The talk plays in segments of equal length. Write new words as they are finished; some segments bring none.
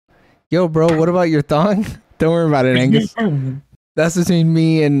Yo, bro, what about your thong? Don't worry about it, Angus. That's between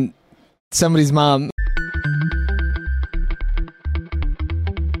me and somebody's mom.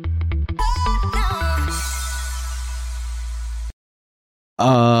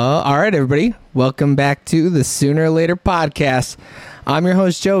 All right, everybody. Welcome back to the Sooner or Later podcast. I'm your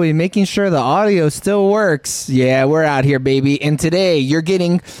host, Joey, making sure the audio still works. Yeah, we're out here, baby. And today, you're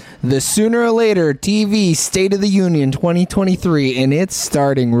getting the Sooner or Later TV State of the Union 2023, and it's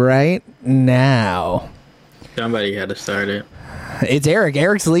starting right now. Somebody had to start it. It's Eric.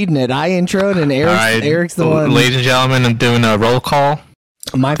 Eric's leading it. I introed, and Eric's the one. Ladies and gentlemen, I'm doing a roll call.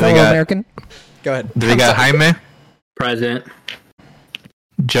 My fellow American. Go ahead. Do we got Jaime? Present.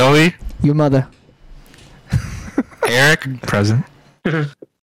 Joey? Your mother. Eric? Present. All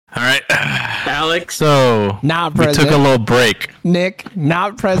right. Alex? So, Not we present. took a little break. Nick,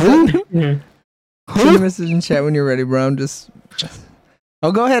 not present. Send a message in chat when you're ready, bro. I'm just...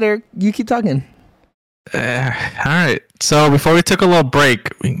 Oh, go ahead, Eric. You keep talking. All right. So, before we took a little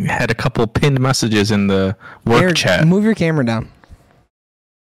break, we had a couple pinned messages in the work Eric, chat. move your camera down.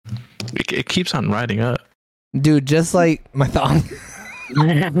 It keeps on riding up. Dude, just like my thong.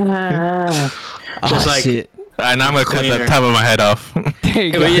 Just like- shit. And now I'm going to cut the Cleaner. top of my head off. There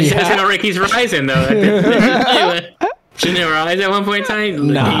you go. Well, you Yeah. said Ricky's rising, though. Shouldn't it rise at one point in time?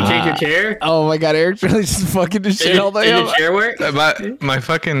 Nah. Can you change your chair? Oh my god, Eric's really just fucking the shit all Did day your up. chair work? my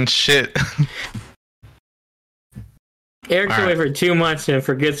fucking shit. Eric's All away right. for 2 months and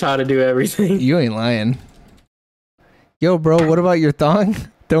forgets how to do everything. You ain't lying. Yo, bro, what about your thong?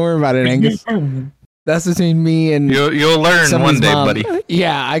 Don't worry about it, Angus. That's between me and You'll learn somebody's one day, mom. buddy.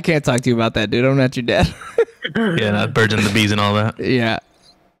 Yeah, I can't talk to you about that, dude. I'm not your dad. Yeah, not birds and the bees and all that. Yeah.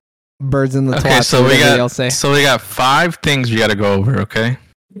 Birds in the Okay, twats, so we whatever got y'all say. 5 things we got to go over, okay?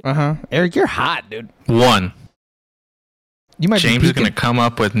 Uh-huh. Eric, you're hot, dude. 1. You might James be is going to peeking. come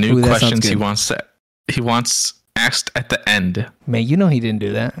up with new Ooh, that sounds questions good. he wants asked at the end. Man, you know he didn't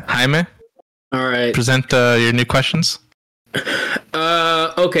do that. Jaime, All right. present your new questions.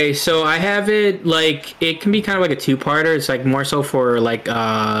 Okay, so I have it, like, it can be kind of like a two-parter. It's, like, more so for, like,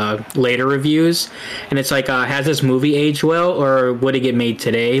 later reviews. And it's, like, has this movie aged well, or would it get made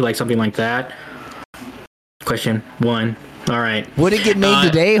today? Like, something like that. Question 1. All right. Would it get made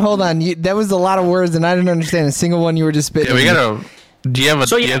today? Hold on. That was a lot of words, and I didn't understand a single one you were just spitting. Yeah, we got to... Do you have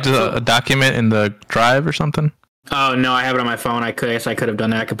So, do you have a document in the drive or something? Oh, no, I have it on my phone. I guess I could have done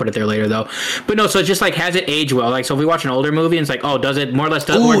that. I could put it there later, though. But no, so it's just like, has it aged well? Like, so if we watch an older movie and it's like, oh, does it more or less...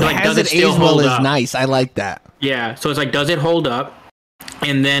 Ooh, or, like, has does it still aged well hold is up? nice. I like that. Yeah, so it's like, does it hold up?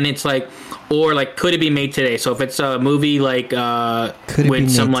 And then it's like, or like, could it be made today? So if it's a movie like Could it with be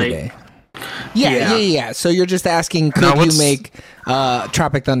made some today? like, Yeah. So you're just asking, could Now, you what's- make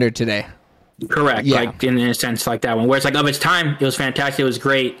Tropic Thunder today? correct, Yeah. like in a sense like that one, where it's like of its time, it was fantastic, it was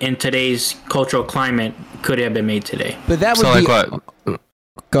great. In today's cultural climate, could it have been made today? But that would So, be... like, what?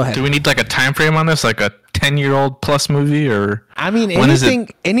 Go ahead. Do we need, like, a time frame on this? Like a 10-year-old plus movie? Or I mean, when is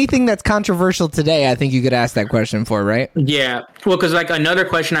anything that's controversial today, I think you could ask that question for, right? Yeah, well, because like another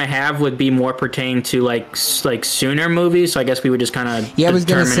question I have would be more pertaining to like sooner movies. So I guess we would just kind of Yeah, I was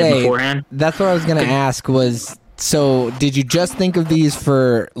gonna determine it say beforehand. that's what I was gonna ask was. So, did you just think of these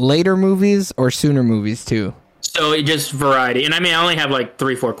for later movies or sooner movies too? So it just variety, and I mean I only have like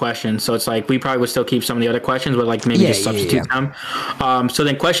 3-4 questions, so it's like we probably would still keep some of the other questions, but like maybe just substitute them. So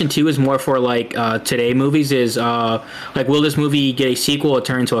then question 2 is more for like today movies. Is like, will this movie get a sequel or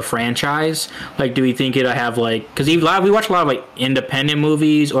turn into a franchise? Like, do we think it'll have like, because we watch a lot of like independent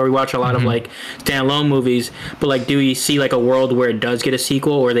movies, or we watch a lot of like standalone movies, but like, do we see like a world where it does get a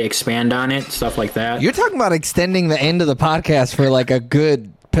sequel or they expand on it, stuff like that? You're talking about extending the end of the podcast for like a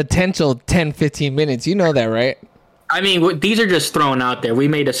good potential 10-15 minutes. You know that, right? I mean, these are just thrown out there. We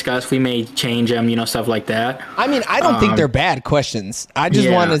may discuss, we may change them, stuff like that. I mean, I don't think they're bad questions. I just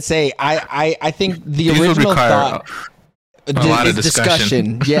yeah. want to say I think the These would original require thought a lot of is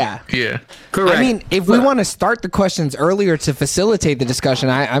discussion. Yeah. yeah. Correct. I mean, if we want to start the questions earlier to facilitate the discussion,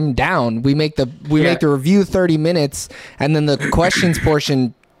 I'm down. We make the review 30 minutes and then the questions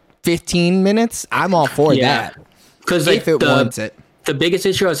portion 15 minutes. I'm all for that. Because If it wants it. The biggest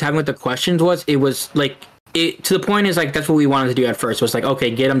issue I was having with the questions was it was like, it to the point is like that's what we wanted to do at first. It was like, okay,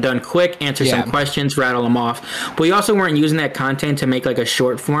 get them done quick, answer Yeah. some questions, rattle them off. But we also weren't using that content to make like a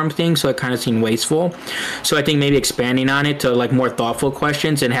short form thing, so it kind of seemed wasteful. So I think maybe expanding on it to like more thoughtful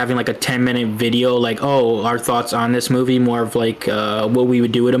questions and having like a 10-minute video, like, oh, our thoughts on this movie, more of like what we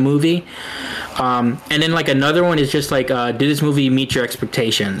would do with a movie. And then like another one is just like, did this movie meet your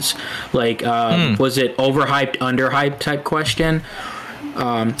expectations? Like, was it overhyped, underhyped type question?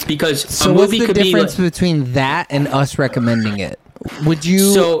 Because So a what's movie the could difference be like, between that and us recommending it? Would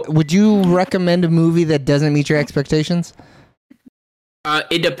you recommend a movie that doesn't meet your expectations?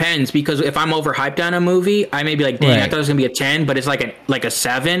 It depends, because if I'm overhyped on a movie, I may be like, dang, I thought it was gonna be a 10, but it's like a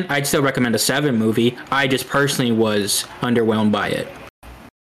 7. I'd still recommend a 7 movie. I just personally was underwhelmed by it.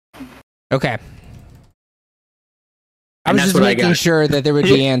 Okay. I was just making sure that there would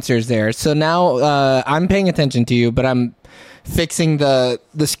be answers there. So now I'm paying attention to you, but I'm fixing the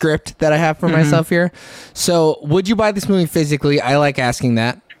script that I have for myself here. So would you buy this movie physically? I like asking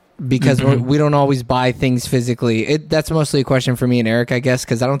that, because we don't always buy things physically. That's mostly a question for me and Eric, I guess,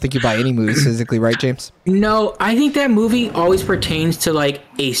 because I don't think you buy any movies physically, right, James? No, I think that movie always pertains to like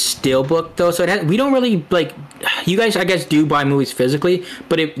a steelbook, though. So we don't really like. You guys, I guess, do buy movies physically,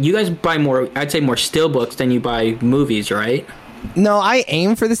 but if you guys buy more, I'd say more steelbooks than you buy movies, right? No, I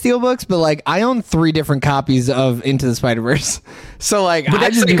aim for the steelbooks, but like I own 3 different copies of Into the Spider-Verse, so like but I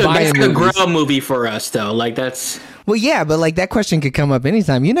just like buy a Grail movie for us, though. Like that's. Well, yeah, but like that question could come up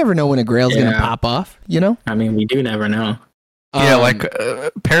anytime. You never know when a Grail's gonna pop off. You know? I mean, we do never know. Yeah, like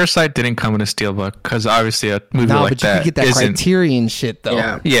Parasite didn't come in a steelbook, because obviously a movie like that. You could get that Criterion shit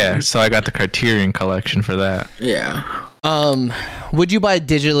though. Yeah, so I got the Criterion collection for that. Yeah. Would you buy it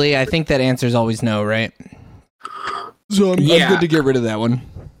digitally? I think that answer is always no, right? So I'm good to get rid of that one.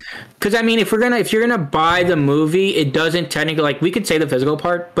 Because I mean, if you're gonna buy the movie, it doesn't technically, like, we could say the physical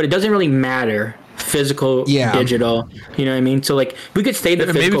part, but it doesn't really matter. Physical, digital, you know what I mean? So like, we could say the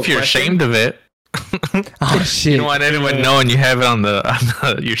physical. Maybe if you're ashamed of it. Oh shit! You don't want anyone knowing you have it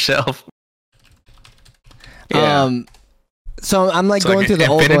on your shelf. Yeah. So I'm like going through the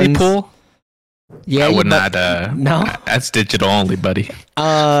old ones. Infinity Pool. Yeah, I would not. No, that's digital only, buddy.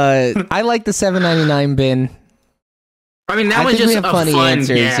 I like the $7.99 bin. I mean, that was just a funny fun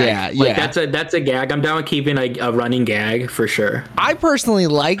answers. Gag. That's a gag. I'm down with keeping a running gag for sure. I personally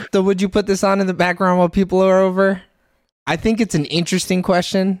like the "would you put this on in the background while people are over?" I think it's an interesting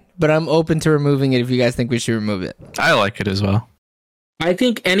question, but I'm open to removing it if you guys think we should remove it. I like it as well. I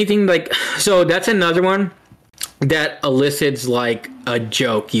think anything like, so that's another one that elicits like a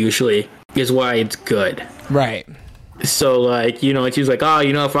joke, usually, is why it's good. Right. So like, you know, she's like, oh,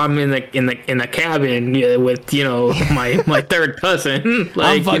 you know, if I'm in the cabin with, you know, my third cousin,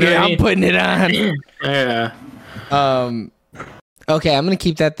 like, I'm putting it on. Yeah. Okay, I'm gonna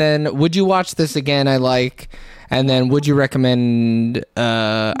keep that then. Would you watch this again? I like, and then would you recommend?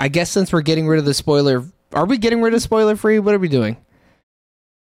 I guess since we're getting rid of the spoiler, are we getting rid of spoiler free? What are we doing?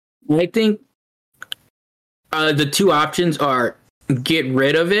 I think the 2 options are get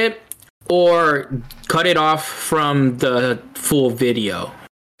rid of it or cut it off from the full video.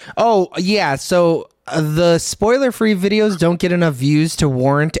 Oh, yeah. So the spoiler-free videos don't get enough views to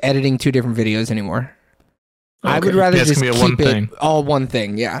warrant editing 2 different videos anymore. Okay. I would rather just keep it all one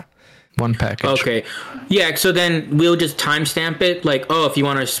thing, yeah. One package. Okay. Yeah, so then we'll just timestamp it, like, oh, if you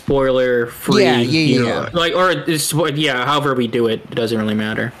want a spoiler-free... Yeah. Like, or, however we do it, it doesn't really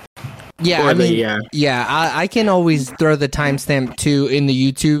matter. Yeah, I can always throw the timestamp too in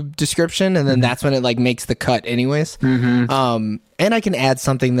the YouTube description, and then that's when it like makes the cut anyways. Mm-hmm. And I can add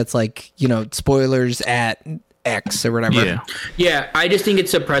something that's like, you know, spoilers at X or whatever. Yeah, I just think it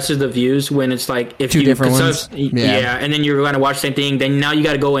suppresses the views when it's like if 2 different ones. Yeah, and then you're going to watch the same thing. Then now you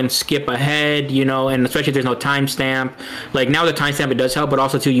got to go and skip ahead, you know, and especially if there's no timestamp. Like now the timestamp, it does help, but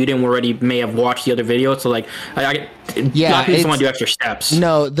also too, you didn't already may have watched the other video. So like, a lot of people want to do extra steps.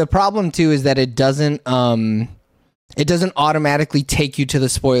 No, the problem too is that it doesn't automatically take you to the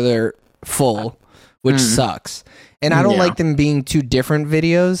spoiler full, which sucks. And I don't like them being 2 different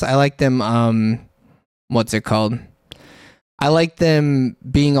videos. I like them. What's it called? I like them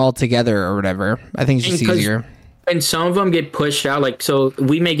being all together or whatever. I think it's just easier. And some of them get pushed out. Like, so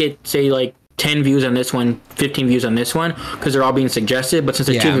we may get, say, like 10 views on this one, 15 views on this one, because they're all being suggested. But since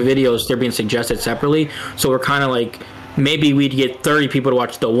they're 2 videos, they're being suggested separately. So we're kind of like, maybe we'd get 30 people to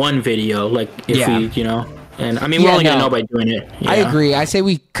watch the one video. Like, if we, you know. And I mean, we're only going to know by doing it. I agree. I say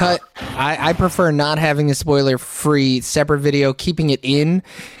we cut. I prefer not having a spoiler-free separate video, keeping it in,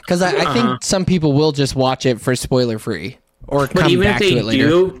 because I think some people will just watch it for spoiler-free or come back to it later. But even if they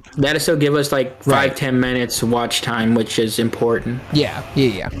do, that'll still give us like 5-10 minutes watch time, which is important. Yeah.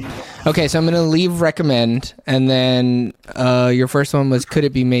 Okay, so I'm going to leave recommend, and then your first one was could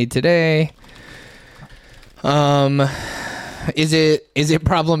it be made today? Is it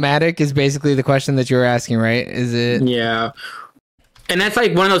problematic is basically the question that you were asking, right? Is it? Yeah. And that's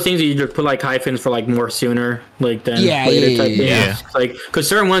like one of those things that you just put like hyphens for like more sooner, like than later type things. Yeah. Like, because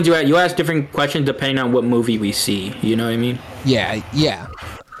certain ones you ask different questions depending on what movie we see. You know what I mean? Yeah.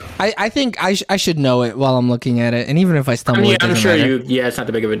 I think I should know it while I'm looking at it, and even if I stumble, I'm sure you. Yeah, it's not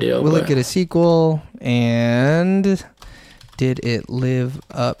that big of a deal. We'll look at a sequel, and did it live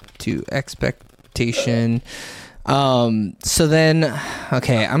up to expectation? So then,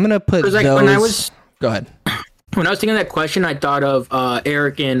 okay, I'm gonna put those. Go ahead. When I was thinking of that question, I thought of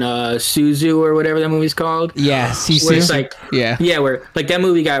Eric and Suzu or whatever that movie's called. Yeah, Sisu. Where it's like, yeah, where like that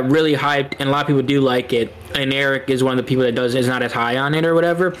movie got really hyped and a lot of people do like it, and Eric is one of the people that is not as high on it or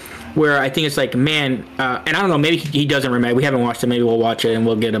whatever. Where I think it's like, man, and I don't know, maybe he doesn't remember. We haven't watched it. Maybe we'll watch it and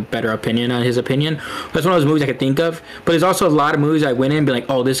we'll get a better opinion on his opinion. That's one of those movies I could think of. But there's also a lot of movies I went in and be like,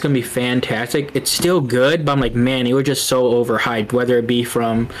 oh, this is gonna be fantastic. It's still good, but I'm like, man, they were just so overhyped. Whether it be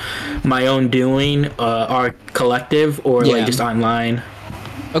from my own doing, our collective, or like just online.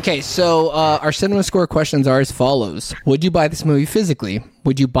 Okay, so our cinema score questions are as follows. Would you buy this movie physically?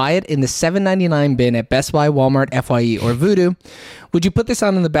 Would you buy it in the $7.99 bin at Best Buy, Walmart, FYE, or Vudu? Would you put this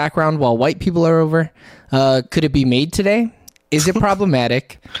on in the background while white people are over? Could it be made today? Is it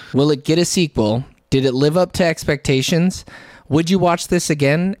problematic? Will it get a sequel? Did it live up to expectations? Would you watch this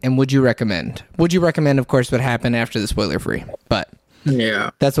again? And would you recommend? Would you recommend, of course, what happened after the spoiler-free. But yeah,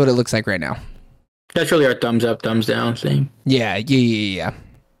 that's what it looks like right now. That's really our thumbs up, thumbs down thing. Yeah. Yeah.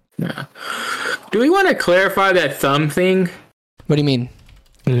 Do we want to clarify that thumb thing? What do you mean?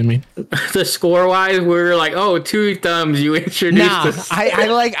 What do you mean? The score wise, we're like, oh, 2 thumbs. You introduced us.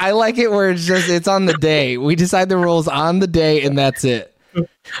 I like it where it's on the day. We decide the rules on the day, and that's it.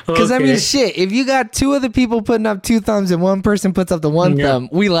 Because I mean, shit. If you got 2 other people putting up 2 thumbs and one person puts up the 1 thumb,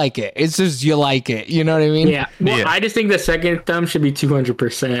 we like it. It's just you like it. You know what I mean? Yeah. Well, I just think the second thumb should be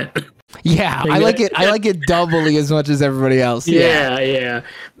 200%. Yeah, I like it. I like it doubly as much as everybody else. Yeah.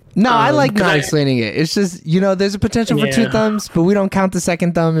 No, I like not explaining it. It's just, there's a potential for 2 thumbs, but we don't count the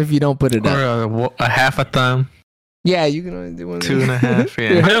second thumb if you don't put it up. Or a half a thumb. Yeah, you can only do 1. 2.5.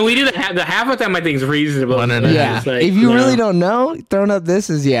 Yeah. But we do the half of them. I think is reasonable. 1.5. Yeah. Like, if you really don't know, throwing up this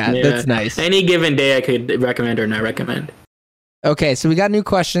is that's nice. Any given day, I could recommend or not recommend. Okay, so we got new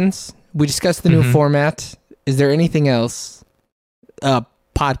questions. We discussed the new format. Is there anything else?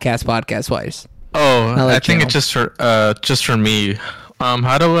 Podcast wise. Oh, I think it's just for me. What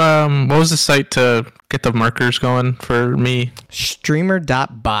was the site to get the markers going for me?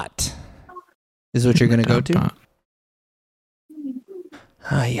 Streamer.bot is what you're going to go to.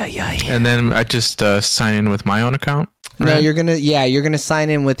 And then I just sign in with my own account. Right? No, you're going to sign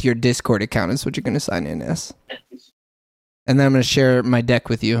in with your Discord account is what you're going to sign in as. And then I'm going to share my deck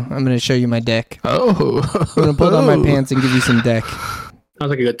with you. I'm going to show you my deck. Oh. I'm going to pull down my pants and give you some deck. Sounds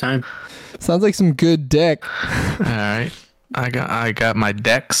like a good time. Sounds like some good deck. All right. I got my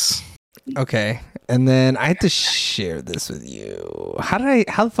decks. Okay. And then I have to share this with you. How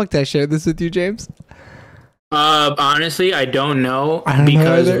the fuck did I share this with you, James? Honestly, I don't know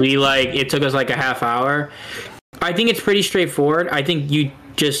because it took us like a half hour. I think it's pretty straightforward. I think you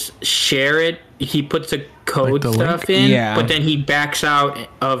just share it. He puts the code stuff in, but then he backs out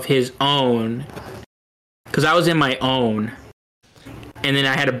of his own. Because I was in my own. And then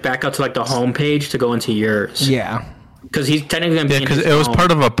I had to back out to like the home page to go into yours. Yeah. Because he's technically going to be because it was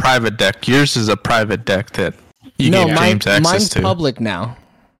part of a private deck. Yours is a private deck that you gave James access mine's to. Public now.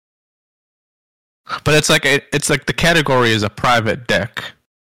 But it's like the category is a private deck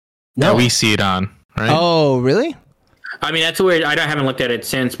that we see it on, right? Oh, really? I mean, that's weird. I haven't looked at it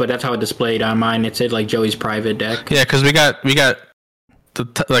since, but that's how it displayed on mine. It said like Joey's private deck. Yeah, because we got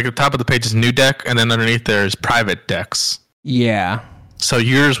the top of the page is new deck, and then underneath there is private decks. Yeah. So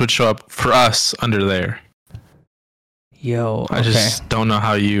yours would show up for us under there. Yo, okay. I just don't know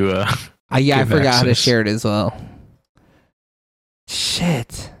how you. I forgot how to share it as well.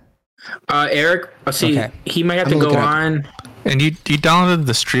 Shit. Eric, he might have to go on. And you downloaded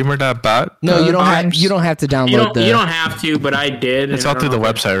the streamer.bot? No, you don't have to download You don't have to, but I did. It's all through the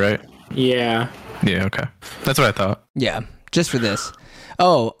website, right? Yeah. Yeah, okay. That's what I thought. Yeah, just for this.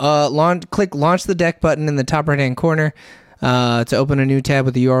 Oh, click launch the deck button in the top right-hand corner to open a new tab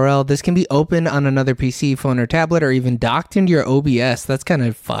with the URL. This can be opened on another PC, phone, or tablet, or even docked into your OBS. That's kind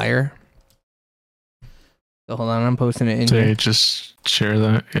of fire. So hold on, I'm posting it in here. Just share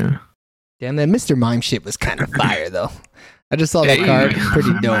that, yeah. Damn, that Mr. Mime shit was kind of fire, though. I just saw that card.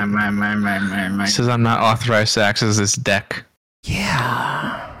 Pretty dope. It says I'm not authorized to access this deck.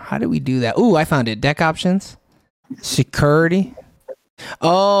 Yeah. How do we do that? Ooh, I found it. Deck options. Security.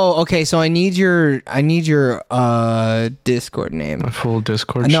 Oh, okay. So I need your Discord name. A full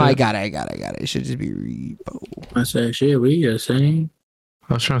Discord. No, shit? I got it. It should just be repo. I said, shit, we just saying.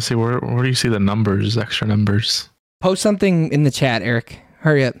 I was trying to see where do you see the numbers, extra numbers? Post something in the chat, Eric.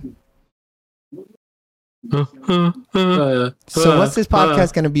 Hurry up. So what's this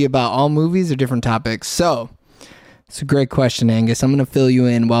podcast going to be about? All movies or different topics? So It's a great question, Angus. I'm going to fill you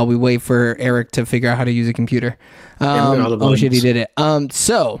in while we wait for Eric to figure out how to use a computer. Oh, shit, he did it.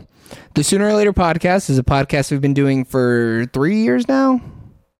 So, the Sooner or Later podcast is a podcast we've been doing for 3 years now.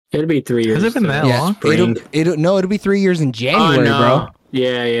 It'll be 3 years. Has it been that long? It'll be 3 years in January, bro.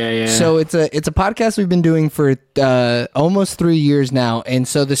 Yeah. So it's a podcast we've been doing for almost 3 years now, and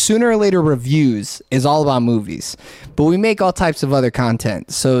so the Sooner or Later reviews is all about movies, but we make all types of other content.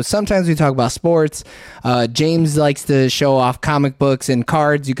 So sometimes we talk about sports. James likes to show off comic books and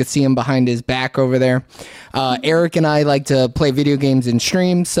cards. You could see him behind his back over there. Eric and I like to play video games and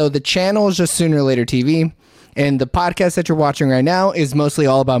stream. So the channel is just Sooner or Later TV, and the podcast that you're watching right now is mostly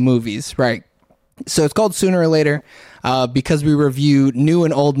all about movies, right? So it's called Sooner or Later because we review new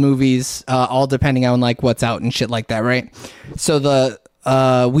and old movies, all depending on like what's out and shit like that, right? So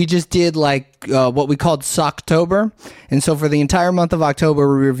we just did like what we called Socktober, and so for the entire month of October,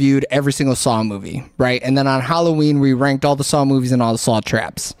 we reviewed every single Saw movie, right? And then on Halloween, we ranked all the Saw movies and all the Saw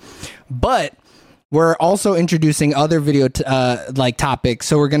traps. But we're also introducing other video like topics,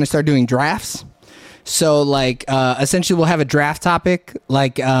 so we're gonna start doing drafts. So like essentially, we'll have a draft topic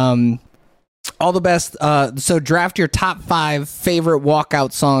like. All the best. So draft your top 5 favorite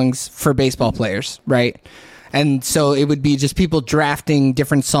walkout songs for baseball players, right? And so it would be just people drafting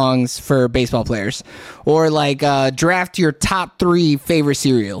different songs for baseball players, or like draft your top 3 favorite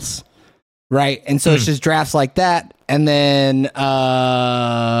cereals, right? And so it's just drafts like that. And then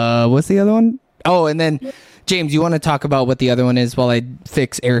what's the other one? Oh, and then James, you want to talk about what the other one is while I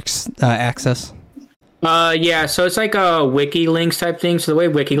fix Eric's access? Yeah, so it's like a WikiLinks type thing. So the way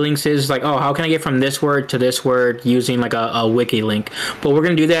WikiLinks is like, oh, how can I get from this word to this word using like a wiki link? But we're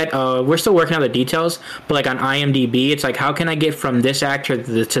going to do that. We're still working out the details, but like on IMDb, it's like, how can I get from this actor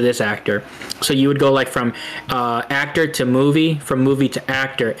to this actor? So you would go like from actor to movie, from movie to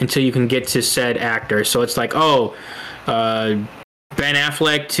actor, until you can get to said actor. So it's like, Ben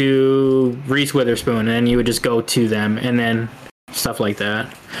Affleck to Reese Witherspoon, and then you would just go to them, and then stuff like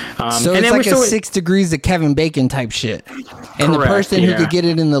that. So it's like a 6 degrees of Kevin Bacon type shit. And correct, the person who could get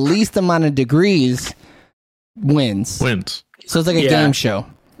it in the least amount of degrees wins. So it's like a game show.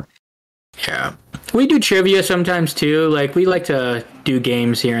 Yeah. We do trivia sometimes too. Like we like to do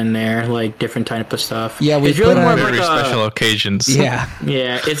games here and there, like different type of stuff. Yeah, we it's really more like special occasions. Yeah.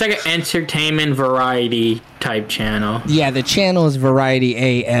 Yeah, it's like an entertainment variety type channel. Yeah, the channel is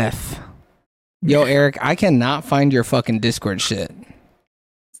Variety AF. Yo, Eric, I cannot find your fucking Discord shit.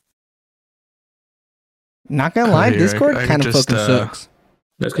 Not gonna lie, Discord kind of fucking sucks.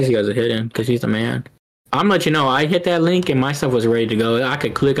 That's because you guys are hidden, because he's the man. I'm gonna let you know, I hit that link and my stuff was ready to go. I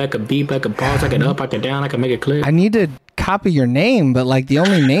could click, I could beep, I could pause, I could up, I could down, I could make it click. I need to copy your name, but like the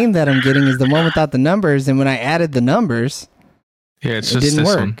only name that I'm getting is the one without the numbers, and when I added the numbers, it didn't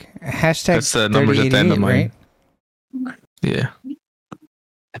work. One. Hashtag that's the numbers at the end of mine. Right? Yeah.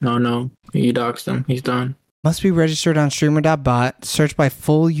 No. You doxed him. He's done. Must be registered on streamer.bot. Search by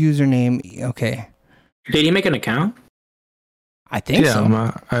full username. Okay. Did he make an account? I think so.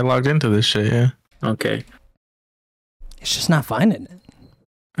 Yeah, I logged into this shit, yeah. Okay. It's just not finding it.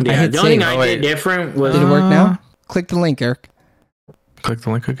 Yeah, the only thing I did different was... Did it work now? Click the link, Eric. Click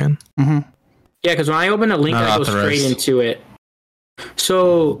the link again? Mm-hmm. Yeah, because when I open a link, I go straight into it.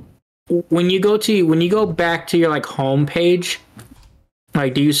 So when you go back to your like home page,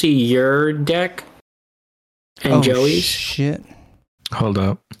 like, do you see your deck and Joey's? Shit. Hold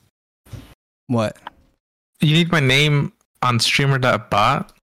up. What? You need my name on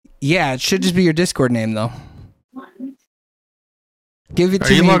streamer.bot? Yeah, it should just be your Discord name, though. Give it to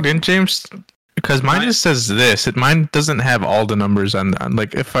me. Are you logged in, James? Because mine just says this. Mine doesn't have all the numbers on.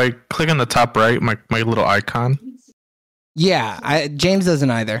 Like, if I click on the top right, my little icon. Yeah, James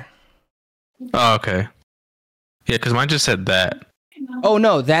doesn't either. Oh, okay. Yeah, because mine just said that. Oh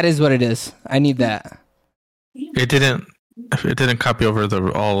no, that is what it is. I need that. It didn't copy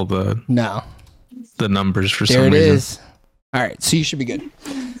over all the numbers for some reason. There it is. All right, so you should be good.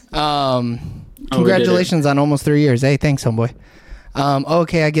 Congratulations on almost 3 years. Hey, thanks, homeboy.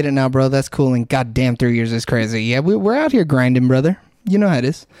 Okay, I get it now, bro. That's cool. And goddamn, 3 years is crazy. Yeah, we're out here grinding, brother. You know how it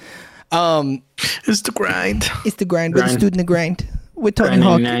is. It's the grind. It's the grind. We're the student of grind. We're Tony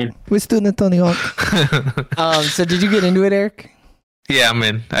Hawk. We're student of Tony Hawk. So did you get into it, Eric? Yeah, I'm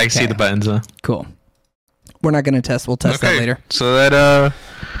in. I see the buttons. Cool. We're not going to test. We'll test that later. So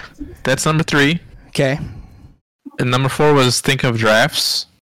that's number 3. Okay. And number 4 was think of drafts.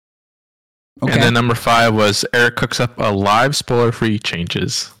 Okay. And then number 5 was Eric cooks up a live spoiler-free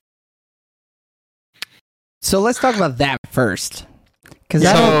changes. So let's talk about that first.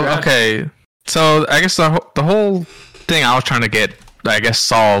 So I guess the whole thing I was trying to get I guess,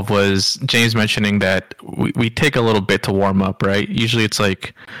 solve was James mentioning that we take a little bit to warm up, right? Usually it's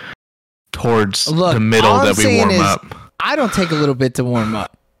like towards the middle that we warm up. I don't take a little bit to warm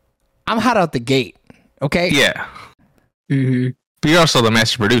up. I'm hot out the gate. Okay. Yeah. Mm-hmm. But you're also the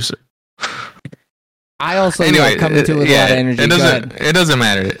master producer. I also come into it with a lot of energy. It doesn't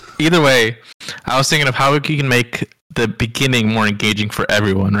matter. Either way, I was thinking of how we can make the beginning more engaging for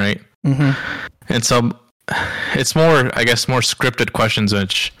everyone, right? Mm-hmm. And so it's more, I guess, more scripted questions,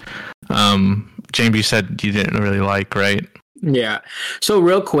 which James, you said you didn't really like, right? Yeah. So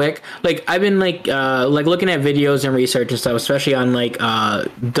real quick, like I've been like looking at videos and research and stuff, especially on like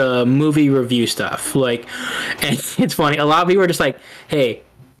the movie review stuff. Like, and it's funny. A lot of people are just like, "Hey,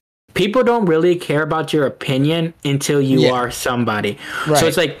 people don't really care about your opinion until you are somebody." Right. So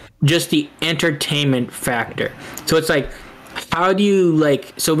it's like just the entertainment factor. So it's like, how do you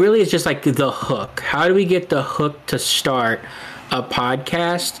like? So really, it's just like the hook. How do we get the hook to start a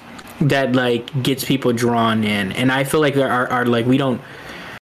podcast that like gets people drawn in? And I feel like there are like we don't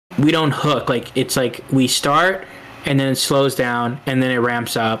hook. Like it's like we start and then it slows down and then it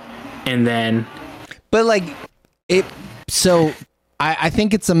ramps up and then. But like it, so I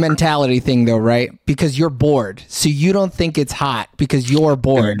think it's a mentality thing though, right? Because you're bored, so you don't think it's hot because you're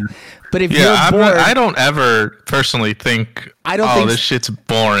bored. But if you're bored, I don't ever personally think, this shit's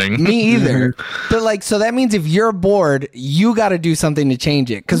boring. Me either. But like, so that means if you're bored, you got to do something to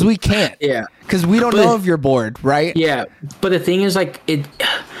change it, because we can't. Yeah. Because we don't know if you're bored, right? Yeah. But the thing is, like,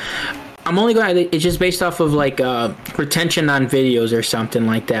 I'm only going to, it's just based off of like retention on videos or something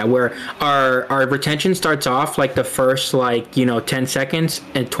like that, where our retention starts off like the first 10 seconds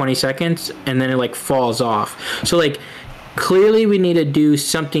and 20 seconds, and then it like falls off. So like clearly we need to do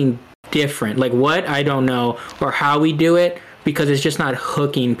something different. Like what? I don't know, or how we do it, because it's just not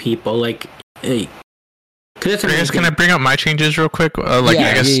hooking people. Like, hey. Can I bring up my changes real quick?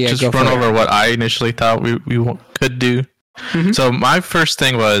 Just run over what I initially thought we could do. Mm-hmm. So my first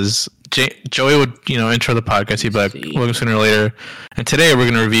thing was Joey would intro the podcast. He'd be like, "Welcome sooner or later," and today we're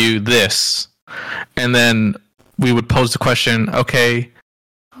going to review this, and then we would pose the question. Okay,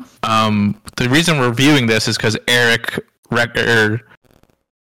 the reason we're reviewing this is because Eric, or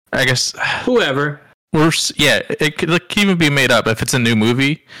I guess whoever. It could even be made up if it's a new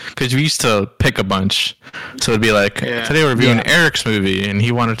movie, because we used to pick a bunch. So it'd be like, today we're reviewing Eric's movie, and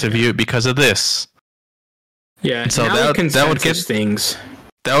he wanted to view it because of this. Yeah, and so that would get things.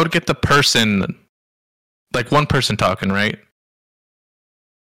 That would get the person, like one person talking, right?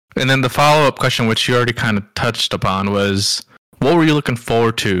 And then the follow-up question, which you already kind of touched upon, was, what were you looking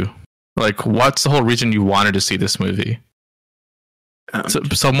forward to? Like, what's the whole reason you wanted to see this movie?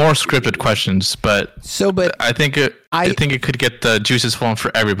 So more scripted questions, but I think it could get the juices flowing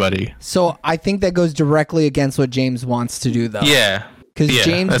for everybody. So I think that goes directly against what James wants to do, though. Yeah, because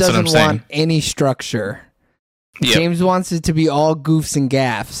James doesn't want any structure. Yep. James wants it to be all goofs and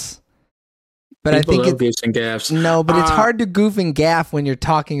gaffs. But People I think love goofs and gaffs. No, but it's hard to goof and gaff when you're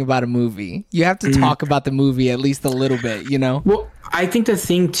talking about a movie. You have to talk about the movie at least a little bit, Well, I think the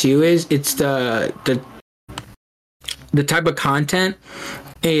thing too is it's the type of content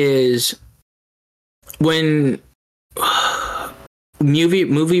is when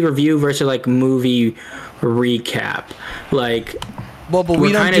movie review versus like movie recap. Like, well, but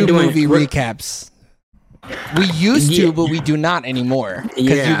we don't do movie recaps. We used to, but we do not anymore.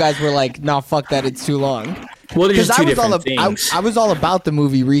 Because you guys were like, "No, fuck that, it's too long." Well, there's two different things. I was all about the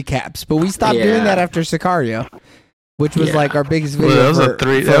movie recaps, but we stopped doing that after Sicario, which was like our biggest video. That was a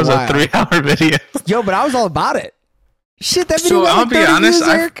 3-hour video. Yo, but I was all about it. Shit, that video. So got I'll be honest,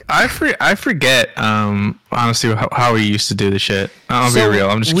 views, I forget honestly how we used to do the shit. I'll be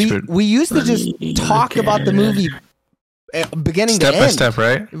real. I'm just we used to just talk about the movie beginning step to end. Step by step,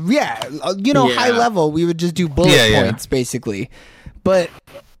 right? Yeah, high level. We would just do bullet points basically, but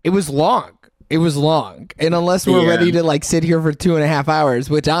it was long. It was long, and unless we're ready to like sit here for 2.5 hours,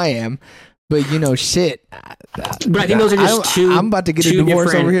 which I am. But shit. But I think those are just two. I'm about to get a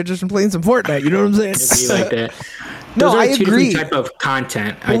divorce over here just from playing some Fortnite. You know what I'm saying? Like that. No, I agree. Type of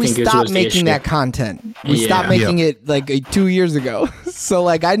content. But we stopped making that content. We stopped making it like 2 years ago. So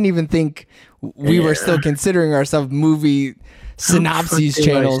like I didn't even think we were still considering ourselves movie synopses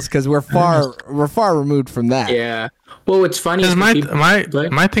channels, because we're far removed from that. Yeah. Well, what's funny is my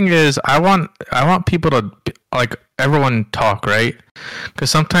thing is I want people to like everyone talk, right? Because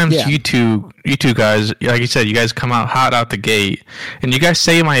sometimes you two guys, like you said, you guys come out hot out the gate, and you guys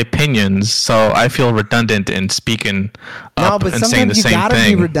say my opinions, so I feel redundant in speaking up and saying the same thing. You gotta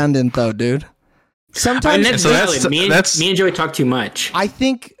be redundant, though, dude. Sometimes me and Joey talk too much. I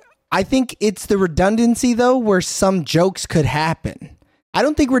think I think it's the redundancy, though, where some jokes could happen. I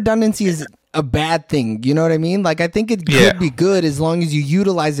don't think redundancy is a bad thing. You know what I mean? Like, I think it could be good as long as you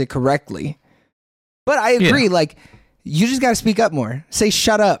utilize it correctly. But I agree, like, you just got to speak up more. Say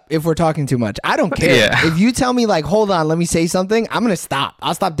shut up if we're talking too much. I don't care. Yeah. If you tell me, like, hold on, let me say something, I'm going to stop.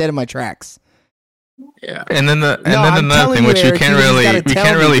 I'll stop dead in my tracks. Yeah. And then another thing, which Eric, you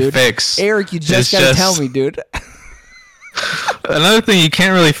can't really fix. Eric, you just got to tell me, dude. Another thing you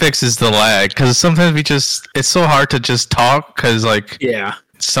can't really fix is the lag, because sometimes it's so hard to just talk because, like,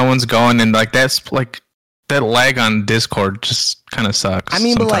 someone's going and, like, that's, like, that lag on Discord just kind of sucks. I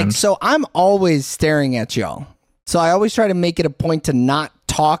mean, sometimes. But, like, so I'm always staring at y'all. So I always try to make it a point to not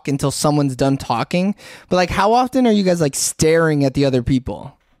talk until someone's done talking. But, like, how often are you guys, like, staring at the other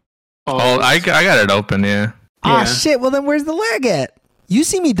people? Oh, I got it open, yeah. Oh, shit. Well, then where's the lag at? You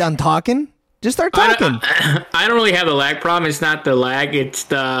see me done talking. Just start talking. I don't really have the lag problem. It's not the lag. It's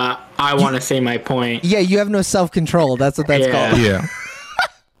the I want to say my point. Yeah, you have no self-control. That's what that's called. Yeah.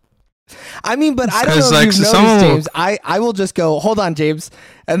 I mean, but I don't know if you've noticed, James. I will just go, hold on, James.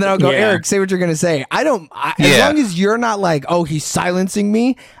 And then I'll go, Eric, say what you're going to say. As long as you're not like, oh, he's silencing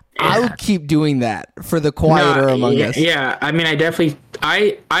me, I'll keep doing that for the quieter among us. Yeah, I mean, I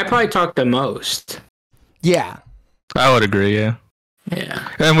probably talk the most. Yeah. I would agree, yeah. Yeah.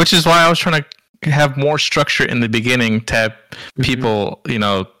 And which is why I was trying to have more structure in the beginning to have people,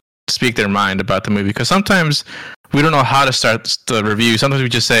 speak their mind about the movie. Because sometimes we don't know how to start the review. Sometimes we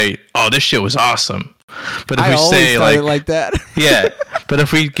just say, oh, this shit was awesome. But if we say like that. Yeah. But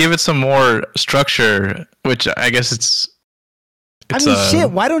if we give it some more structure, which I guess it's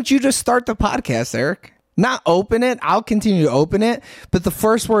shit, why don't you just start the podcast, Eric? Not open it. I'll continue to open it. But the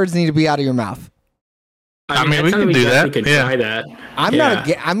first words need to be out of your mouth. I mean we can do that. We could try that. I'm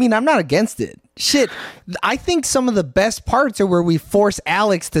not against it. Shit, I think some of the best parts are where we force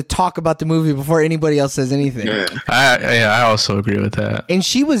Alex to talk about the movie before anybody else says anything. I also agree with that. And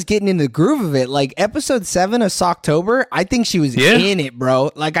she was getting in the groove of it. Like episode 7 of Socktober, I think she was in it,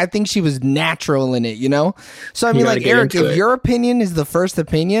 bro. Like I think she was natural in it, So I mean, like Eric, if your opinion is the first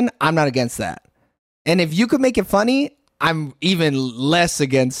opinion, I'm not against that. And if you could make it funny, I'm even less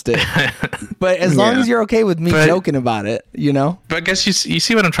against it. But as long as you're okay with me joking about it, But I guess you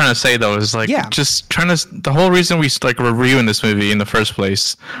see what I'm trying to say, though, is like just trying to... The whole reason we we're reviewing this movie in the first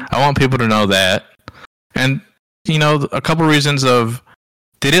place, I want people to know that. And, a couple reasons of...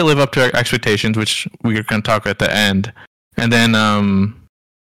 Did it live up to our expectations, which we're going to talk at the end. And then,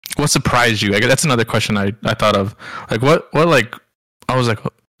 what surprised you? I guess that's another question I thought of. Like, what I was like...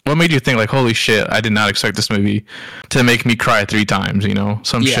 What made you think, like, holy shit, I did not expect this movie to make me cry 3 times,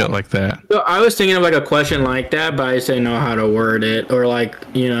 Some shit like that. So I was thinking of, like, a question like that, but I just didn't know how to word it. Or, like,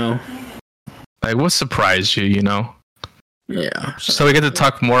 Like, what surprised you, Yeah. So we get to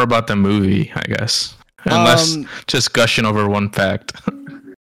talk more about the movie, I guess. And less just gushing over one fact.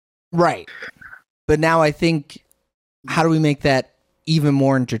 Right. But now I think, how do we make that even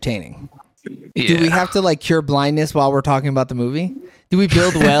more entertaining? Yeah. Do we have to, like, cure blindness while we're talking about the movie? Do we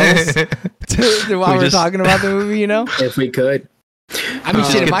build wells while we're talking about the movie, If we could. I mean,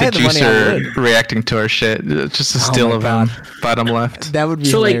 shit, if I had the money, I would. Reacting to our shit. Just a still of him, bottom left. That would be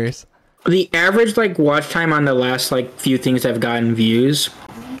hilarious. Like, the average, like, watch time on the last, like, few things that have gotten views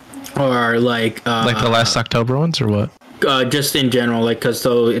are, like... like the last October ones, or what? Just in general, like, because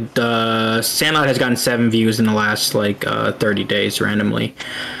the Sandlot has gotten 7 views in the last, like, 30 days randomly.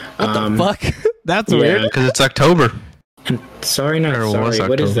 What the fuck? That's weird. Because it's October. And sorry, not sorry.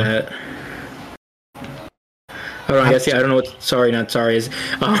 What is that? Hold on, I don't know what sorry, not sorry is.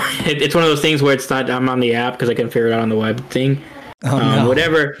 It's one of those things where it's not. I'm on the app because I can figure it out on the web thing. No.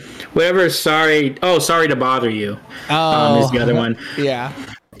 Whatever. Sorry. Oh, sorry to bother you. Is the other one. Yeah.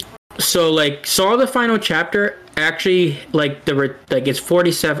 So saw the final chapter. Actually, it's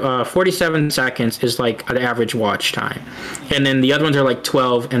 47 seconds is like an average watch time, and then the other ones are like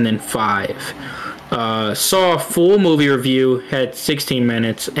 12 and then 5. Saw full movie review had 16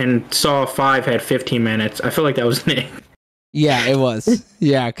 minutes, and Saw 5 had 15 minutes. I feel like that was Nick. Yeah, it was.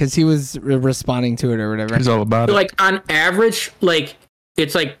 Yeah, because he was responding to it or whatever. He's all about it. Like on average,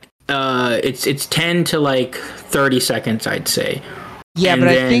 it's 10 to like 30 seconds, I'd say. Yeah, and but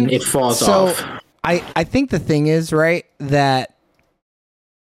then I think it falls off. I think the thing is, right, that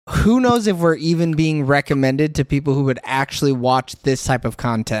who knows if we're even being recommended to people who would actually watch this type of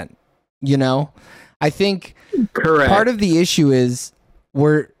content, I think Correct. Part of the issue is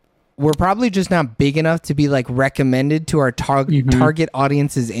we're we're probably just not big enough to be like recommended to our target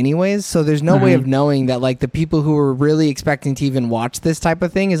audiences anyways. So there's no way of knowing that like the people who are really expecting to even watch this type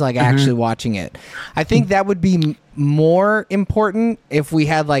of thing is like actually watching it. I think that would be more important if we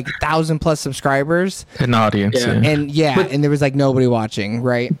had like 1,000+ subscribers, an audience, and and there was like nobody watching,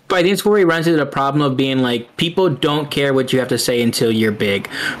 right? But I think it's where we run into the problem of being like, people don't care what you have to say until you're big,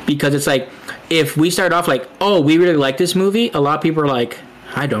 because it's like, if we start off like, oh, we really like this movie, a lot of people are like,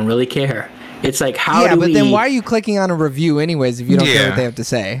 I don't really care. It's like, then why are you clicking on a review anyways if you don't care what they have to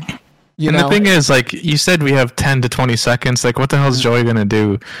say? The thing is, like you said, we have 10 to 20 seconds. Like, what the hell is Joey gonna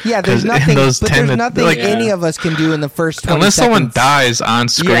do? Yeah, there's nothing. There's nothing any of us can do in the first 20 unless seconds. someone dies on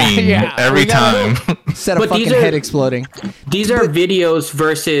screen every time. Instead of fucking head exploding. These are videos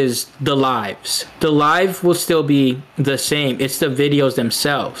versus the lives. The live will still be the same. It's the videos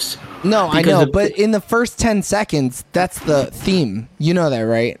themselves. No, I know, but in the first 10 seconds, that's the theme. You know that,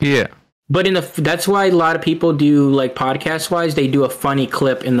 right? Yeah. But that's why a lot of people do, like, podcast wise, they do a funny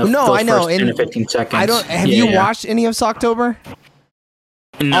clip in the first 10 to 15 seconds. Have you watched any of Socktober?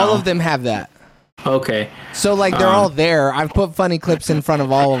 No. All of them have that. Okay. So like they're all there. I've put funny clips in front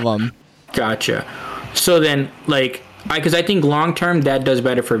of all of them. Gotcha. So then, like, because I think long term that does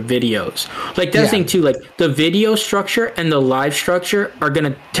better for videos. Like, that's the thing too. Like, the video structure and the live structure are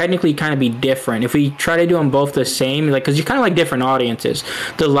gonna technically kind of be different if we try to do them both the same. Like, because you're kind of like different audiences.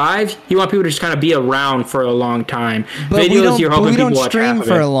 The live, you want people to just kind of be around for a long time. But videos, you're hoping people watch half of it. We don't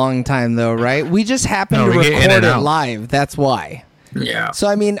stream for a long time though, right? We just happen to record it live. That's why. Yeah. So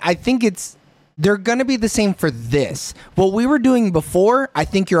I mean, I think they're going to be the same for this. What we were doing before, I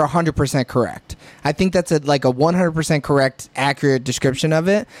think you're 100% correct. I think that's like a 100% correct, accurate description of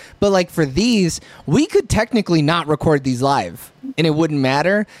it. But like for these, we could technically not record these live and it wouldn't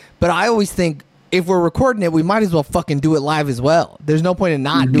matter. But I always think if we're recording it, we might as well fucking do it live as well. There's no point in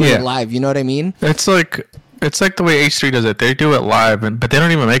not doing it live. You know what I mean? It's like the way H3 does it. They do it live, but they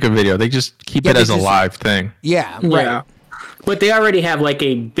don't even make a video. They just keep it as a live thing. Yeah, right. Yeah. But they already have like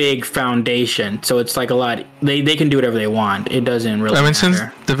a big foundation, so it's like a lot. They can do whatever they want. It doesn't really matter. Since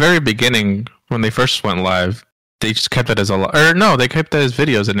the very beginning, when they first went live, they just kept it as they kept it as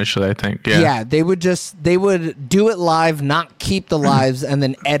videos initially, I think. Yeah, they would do it live, not keep the lives, and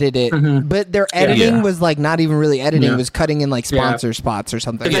then edit it. But their editing was like not even really editing; it was cutting in like sponsor spots or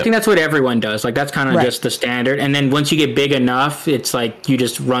something. I think that's what everyone does. Like, that's kind of just the standard. And then once you get big enough, it's like you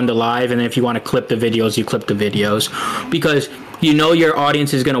just run the live, and then if you want to clip the videos, you clip the videos, because you know your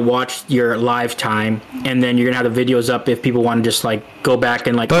audience is going to watch your live time, and then you're going to have the videos up if people want to just like go back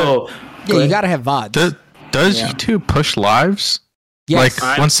and like, you got to have VODs. Does YouTube push lives? Yes.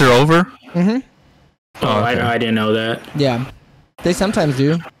 Like once they're over? Mm-hmm. I didn't know that. Yeah. They sometimes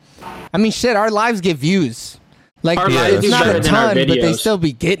do. I mean, shit, our lives get views. Like, it's not a ton, but they still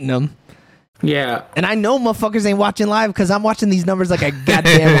be getting them. Yeah. And I know motherfuckers ain't watching live because I'm watching these numbers like a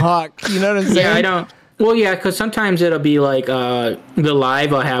goddamn hawk. You know what I'm saying? Yeah, I don't. Well, yeah, because sometimes it'll be like the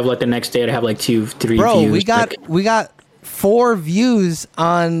live I'll have like the next day I'll have like 2-3 views. Bro, we got 4 views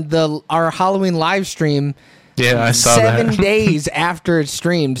on our Halloween live stream. Yeah, I saw 7 days after it's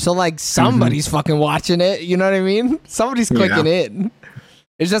streamed. So like somebody's fucking watching it. You know what I mean? Somebody's clicking in.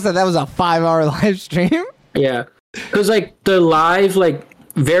 It's just that was a 5-hour live stream. Yeah, because like the live, like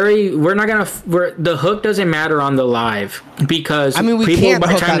the hook doesn't matter on the live because we can't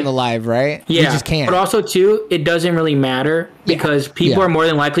hook on the live, right? Yeah, we just can't. But also too, it doesn't really matter because people are more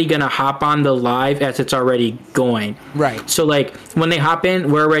than likely gonna hop on the live as it's already going. Right. So like when they hop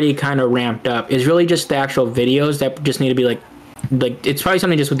in, we're already kind of ramped up. It's really just the actual videos that just need to be like it's probably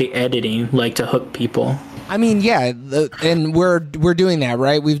something just with the editing, like to hook people. I mean, yeah, and we're doing that,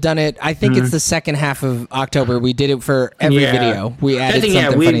 right? We've done it. I think it's the second half of October. We did it for every video. We added something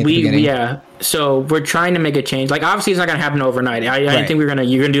funny at the beginning. Yeah. So we're trying to make a change. Like, obviously, it's not gonna happen overnight. I didn't think you're gonna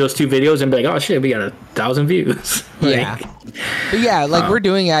do those 2 videos and be like, oh shit, we got 1,000 views. But yeah, like we're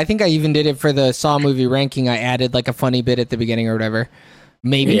doing it. I think I even did it for the Saw movie ranking. I added like a funny bit at the beginning or whatever.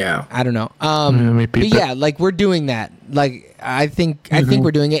 Maybe. Yeah. I don't know. But yeah, like we're doing that. Like I think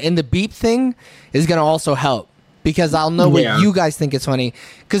we're doing it. And the beep thing is going to also help because I'll know what you guys think is funny.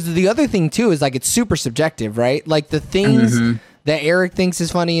 Because the other thing too is like it's super subjective, right? Like the things that Eric thinks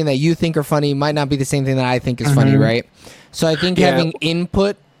is funny and that you think are funny might not be the same thing that I think is funny, right? So I think having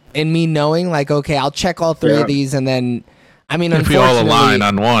input and me knowing like, okay, I'll check all 3 of these and then, I mean, if we all align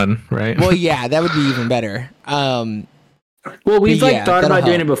on one, right? Well, yeah, that would be even better. Well, we've thought about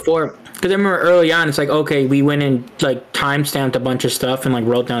doing it before because I remember early on, it's like, okay, we went and like timestamped a bunch of stuff and like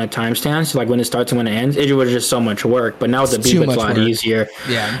wrote down the timestamps, like when it starts and when it ends. It was just so much work, but now with the beep, it's a lot easier.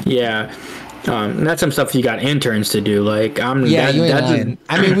 Yeah. Yeah. That's some stuff you got interns to do. Like you ain't lying.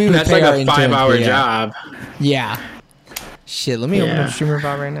 I mean, we would that's like a 5-hour job. Yeah. Shit, let me open up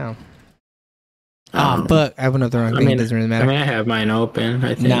StreamerBot right now. But I went up the wrong thing. It doesn't really matter. I mean, I have mine open.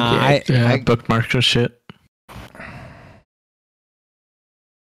 I think. Nah, I bookmarked your shit.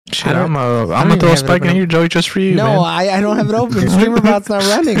 Shit, I'm gonna throw a spike in here, Joey, just for you. No, man. I don't have it open. StreamerBot's not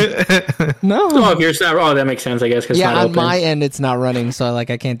running. No. Oh, if yours not. Oh, that makes sense, I guess. Yeah, on my end, it's not running, so I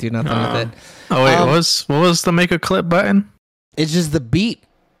can't do nothing with it. Oh wait, what was the make a clip button? It's just the beat.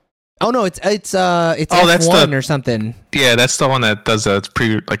 Oh no, it's F1 or something. Yeah, that's the one that does it's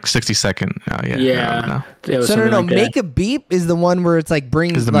 60 second. Yeah. So no, make a beep is the one where it's like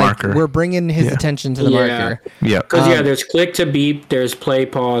brings the marker. We're bringing his attention to the marker. Yeah. Because there's click to beep, there's play,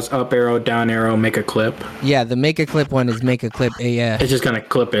 pause, up arrow, down arrow, make a clip. Yeah, the make a clip one is make a clip. It's just gonna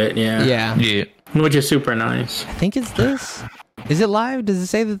clip it. Yeah. Yeah. Which is super nice. I think it's this. Is it live? Does it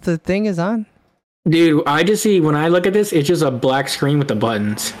say that the thing is on? Dude, I just see when I look at this, it's just a black screen with the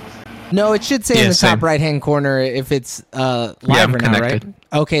buttons. No, it should say in the top right-hand corner if it's live or not, right?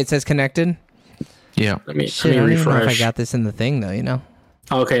 Okay, it says connected. Yeah. Let me refresh. I don't even know if I got this in the thing, though,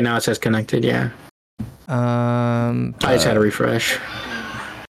 Okay, now it says connected, yeah. I just had to refresh.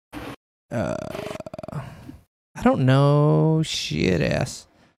 I don't know. Shit ass.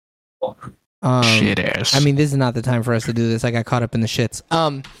 Shit ass. I mean, this is not the time for us to do this. I got caught up in the shits.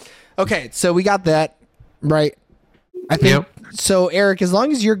 Okay, so we got that, right? I think... Yep. So, Eric, as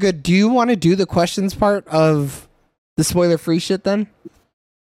long as you're good, do you want to do the questions part of the spoiler-free shit then?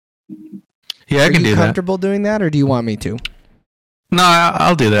 Yeah, I can do that. Are you comfortable doing that, or do you want me to? No,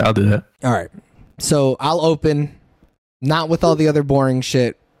 I'll do that. All right. So, I'll open, not with all the other boring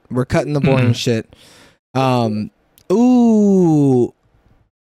shit. We're cutting the boring shit. Ooh.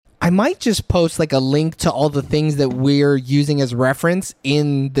 I might just post like a link to all the things that we're using as reference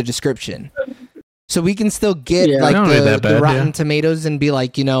in the description. So we can still get the Rotten Tomatoes and be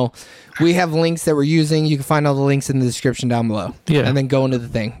like, we have links that we're using. You can find all the links in the description down below. Yeah. And then go into the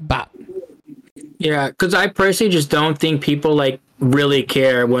thing. Bop. Yeah, because I personally just don't think people really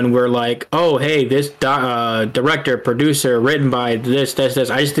care when we're like, oh, hey, this director, producer, written by this.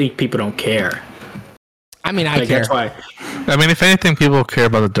 I just think people don't care. I mean, I care. That's why. I mean, if anything, people care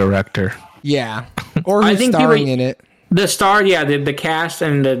about the director. Yeah. Or who's starring in it. The star, yeah, the cast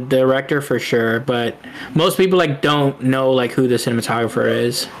and the director for sure, but most people don't know who the cinematographer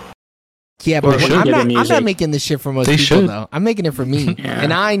is. Yeah, but I'm not making this shit for most people though. I'm making it for me,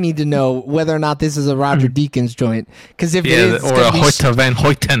 and I need to know whether or not this is a Roger Deakins joint. Because if it is, or a Hoyte van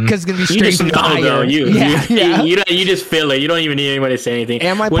Hoyten, because it's gonna be straight from fire. You just feel it. You don't even need anybody to say anything.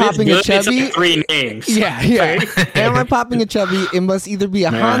 Am I popping a chubby? It's 3 names. Yeah. Am I popping a chubby? It must either be a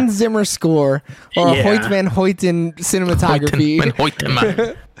Hans Zimmer score or a Hoyte van Hoyten cinematography.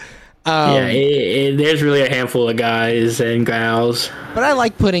 There's really a handful of guys and gals. But I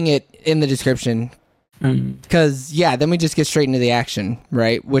like putting it in the description because then we just get straight into the action,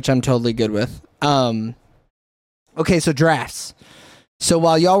 right? Which I'm totally good with. Okay, so drafts. So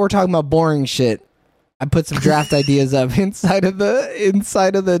while y'all were talking about boring shit, I put some draft ideas up inside of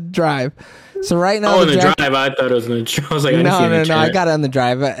the drive. So right now, in the drive, I thought it was in the. I was like, no, I got it on the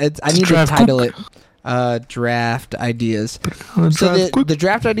drive. I need to title it. Draft ideas. So the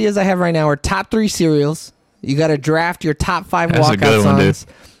draft ideas I have right now are top 3 cereals. You got to draft your top 5 walkout songs.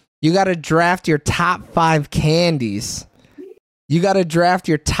 You got to draft your top 5 candies. You got to draft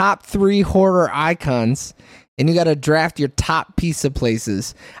your top 3 horror icons. And you got to draft your top pizza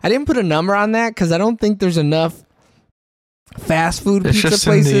places. I didn't put a number on that because I don't think there's enough fast food pizza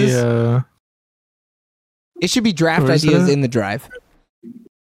places. It should be draft ideas in the drive.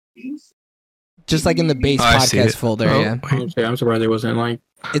 Just like in the base podcast folder, I'm surprised it wasn't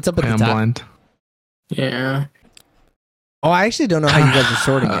it's up at the top. Blind. Yeah. Oh, I actually don't know how you guys are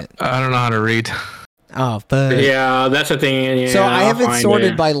sorting it. I don't know how to read. Oh, but yeah, that's the thing. Yeah, so I have it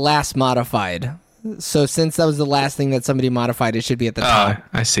sorted by last modified. So since that was the last thing that somebody modified, it should be at the top.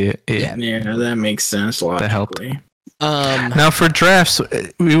 I see it. Yeah, that makes sense logically. Now for drafts,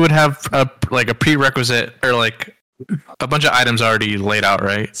 we would have a prerequisite or a bunch of items already laid out,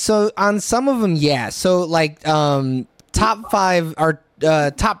 right? So on some of them, yeah. So top 5 are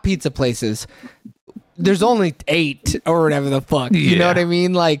top pizza places. There's only 8 or whatever the fuck. You know what I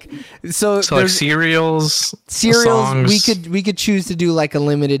mean? So cereals. Songs. We could choose to do a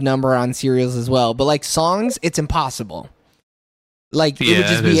limited number on cereals as well. But songs, it's impossible. It would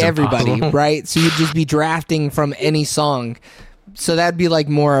just be everybody, impossible. Right? So you'd just be drafting from any song. So that'd be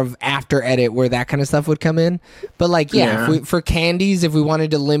more of after edit where that kind of stuff would come in. But for candies, if we wanted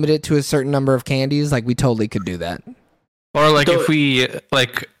to limit it to a certain number of candies, we totally could do that. Or if we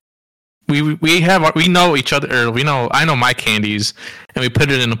we know each other, or I know my candies, and we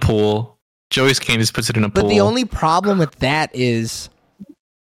put it in a pool. Joey's candies puts it in a pool. But the only problem with that is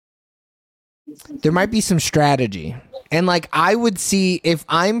there might be some strategy. And like, I would see, if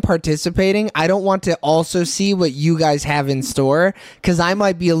I'm participating, I don't want to also see what you guys have in store, because I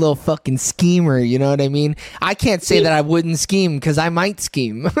might be a little fucking schemer, you know what I mean? I can't say that I wouldn't scheme, because I might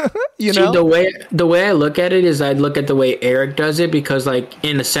scheme. You know? The way I look at it is I'd look at the way Eric does it, because like,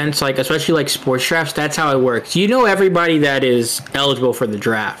 in a sense, like, especially like sports drafts, that's how it works. You know everybody that is eligible for the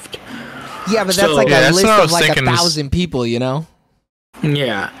draft. Yeah, but that's like a list of like 1,000 people, you know?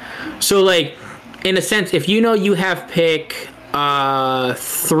 Yeah. So like, in a sense, if you know you have pick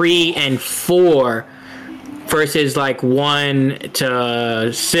 3 and 4 versus like 1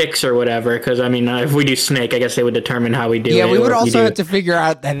 to 6 or whatever, because I mean, if we do snake, I guess they would determine how we do it. Yeah, we would also have to figure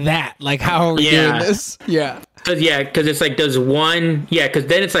out that like, how are we doing this? Yeah. Because it's like, does 1, because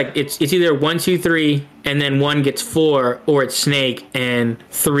then it's like, it's either 1, 2, 3, and then 1 gets 4, or it's snake and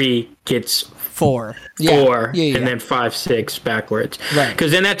 3 gets 4, and then 5, 6 backwards. Right.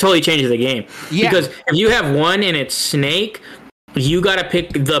 Because then that totally changes the game. Yeah. Because if you have 1 and it's snake, you got to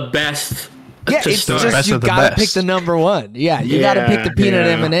pick the best. Yeah, it's just you got to pick the number 1. Yeah, you got to pick the peanut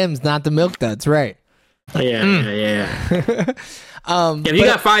M&Ms, not the Milk Duds, right? Yeah. If you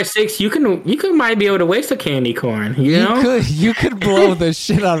got 5, 6, you might be able to waste a candy corn. You could blow the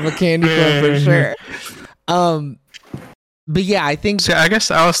shit out of a candy corn for sure. But yeah, I think. See, I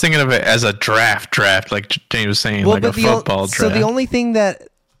guess I was thinking of it as a draft, like James was saying, like a football draft. So the only thing that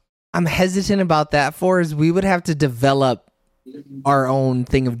I'm hesitant about that for is we would have to develop our own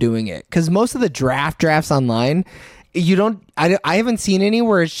thing of doing it, because most of the drafts online, I haven't seen any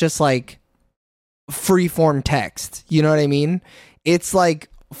where it's just like free form text. You know what I mean? It's like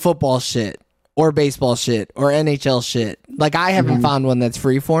football shit or baseball shit or NHL shit. Like, I haven't found one that's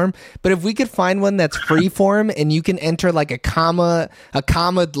free form, but if we could find one that's free form and you can enter like a comma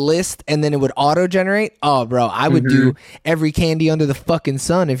list and then it would auto generate. Oh, bro, I would do every candy under the fucking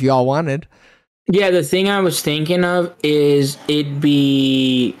sun if y'all wanted. Yeah, the thing I was thinking of is it'd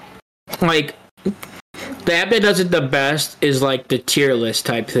be like, the app that does it the best is like the tier list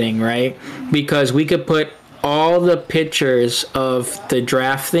type thing, right? Because we could put all the pictures of the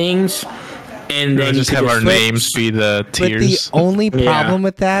draft things, and then just have our names be the tiers. But the only problem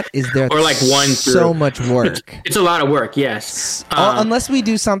with that is there's like so much work. It's a lot of work, yes. Unless we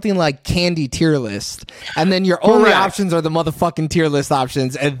do something like candy tier list, and then your only options are the motherfucking tier list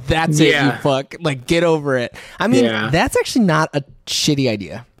options, and that's it. You fuck, like, get over it. I mean, that's actually not a shitty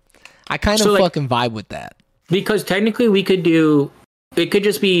idea. I kind of fucking vibe with that. Because technically we could do, it could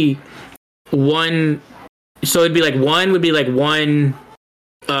just be 1. So it'd be like 1 would be like 1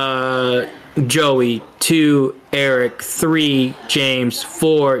 Joey, 2 Eric, 3 James,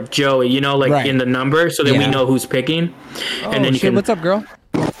 4 Joey, like in the number, so that we know who's picking. Oh, and then what's up, girl?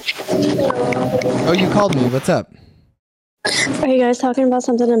 Oh, you called me. What's up? Are you guys talking about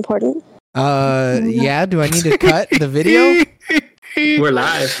something important? Yeah. Do I need to cut the video? We're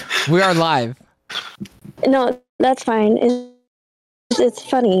live. We are live. No, that's fine. It's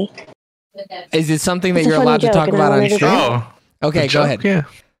funny. Is it something that you're allowed to talk about on stream? Oh, okay, go ahead.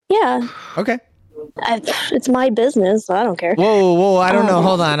 Yeah. Okay. It's my business, so I don't care. Whoa! I don't know.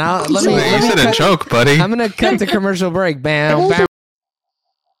 Hold on. Let me. You said a joke, buddy. I'm gonna cut to commercial break. Bam.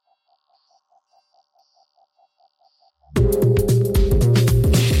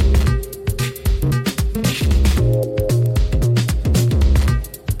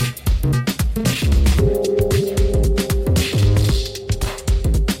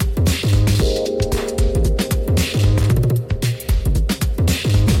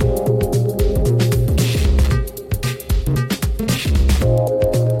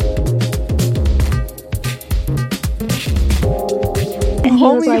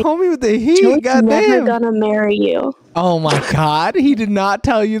 Homie with the heat, goddamn. Never gonna marry you. Oh my god, he did not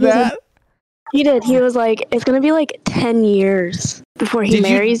tell you that? He did. He was like, it's gonna be like 10 years before he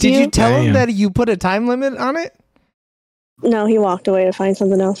marries you. Did you tell him that you put a time limit on it? No, he walked away to find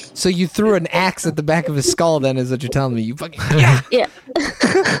something else. So you threw an axe at the back of his skull, then, is what you're telling me. You fucking yeah.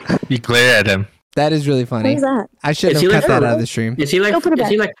 You glare at him. That is really funny. What is that? I shouldn't have cut that out of the stream. Is he like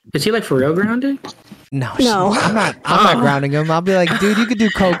for real grounded? No. I'm not grounding him. I'll be like, dude, you could do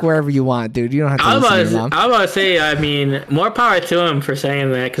coke wherever you want, dude. You don't have to listen to your mom. I was about to say, I mean, more power to him for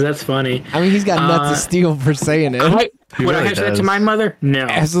saying that, because that's funny. I mean, he's got nuts of steel for saying it. Would I have said that to my mother? No.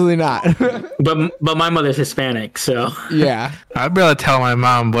 Absolutely not. but my mother's Hispanic, so. Yeah. I'd be able to tell my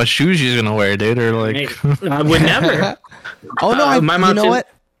mom what shoes she's going to wear, dude, or like. I would never. Oh, no, my mom, you know what?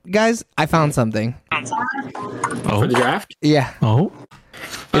 Guys, I found something. For the draft? Yeah. Oh.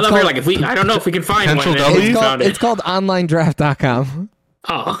 I love called, like if we. I don't know if we can find one. It's called onlinedraft.com.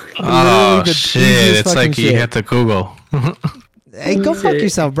 Oh shit! It's like you have to Google. Hey, go fuck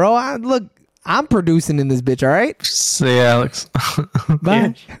yourself, bro. I'm producing in this bitch. All right. See, Alex.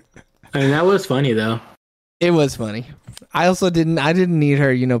 Bye. Yeah. I mean, that was funny though. It was funny. I also didn't need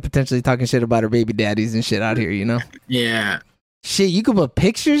her, potentially talking shit about her baby daddies and shit out here, Yeah. Shit, you could put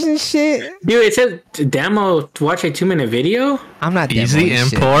pictures and shit. Dude, it says demo to watch a 2-minute video. I'm not easy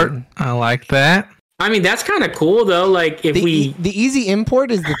import. Shit, I like that. I mean, that's kind of cool though. Like if the easy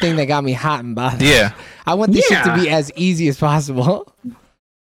import is the thing that got me hot and bothered. Yeah. I want this shit to be as easy as possible.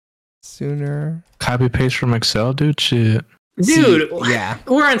 Sooner. Copy paste from Excel, dude. Shit. Dude, yeah,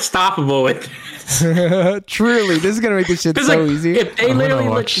 we're unstoppable with this. Truly, this is gonna make this shit so easy. If they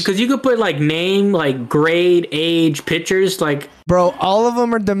literally because you could put like name, like grade, age, pictures, like bro, all of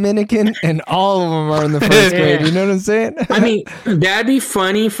them are Dominican and all of them are in the first grade. You know what I'm saying? I mean, that'd be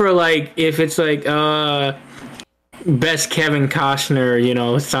funny for like if it's like best Kevin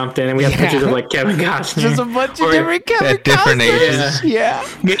Costner, something, and we have pictures of like Kevin Costner. Just a bunch of different Kevin at different Costners. ages. Yeah,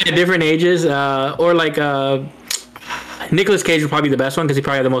 at different ages, or like Nicolas Cage would probably be the best one because he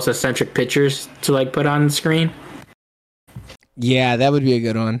probably had the most eccentric pictures to like put on the screen. Yeah, that would be a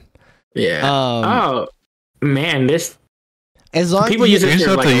good one. Yeah. Oh man, this. As long people use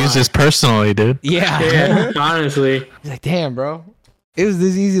this personally, dude. Yeah. Honestly. He's like, damn, bro, it was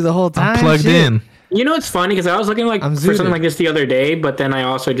this easy the whole time. I'm plugged in. It's funny because I was looking for something like this the other day, but then I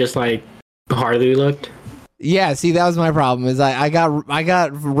also just like hardly looked. Yeah, see, that was my problem. Is I got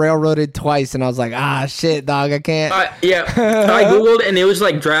railroaded twice, and I was like, shit, dog, I can't. Yeah, I googled, and it was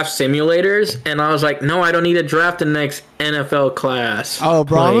like draft simulators, and I was like, no, I don't need to draft the next NFL class. Oh,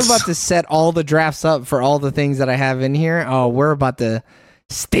 bro, I'm about to set all the drafts up for all the things that I have in here. Oh, we're about to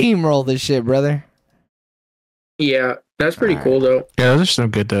steamroll this shit, brother. Yeah, that's pretty cool, though. Yeah, those are some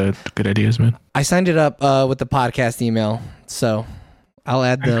good ideas, man. I signed it up with the podcast email, so I'll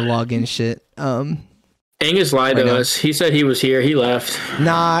add the login shit. Angus lied to us. He said he was here. He left.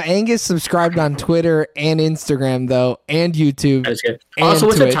 Nah, Angus subscribed on Twitter and Instagram, though, and YouTube. That's good. Also,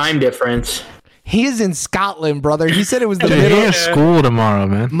 what's the time difference? He is in Scotland, brother. He said it was the middle. He has school tomorrow,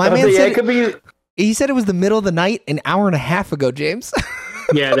 man. My man said he said it was the middle of the night an hour and a half ago, James.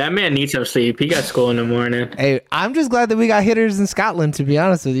 Yeah, that man needs some sleep. He got school in the morning. Hey, I'm just glad that we got hitters in Scotland, to be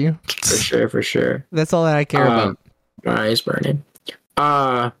honest with you. For sure. That's all that I care about. My eyes burning.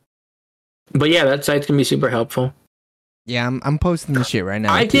 But yeah, that site's gonna be super helpful. Yeah, I'm posting this shit right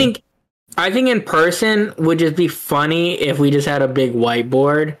now. I think in person would just be funny if we just had a big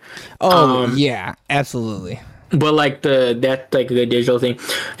whiteboard. Oh yeah, absolutely. But like the digital thing.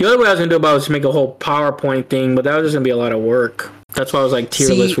 The other way I was gonna do about was to make a whole PowerPoint thing, but that was just gonna be a lot of work. That's why I was like tier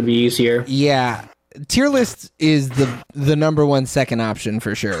list would be easier. Yeah. Tier list is the number one second option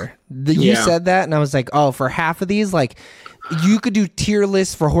for sure. You said that and I was like, oh, for half of these, like you could do tier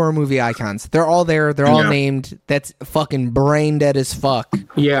lists for horror movie icons. They're all there. They're all named. That's fucking brain dead as fuck.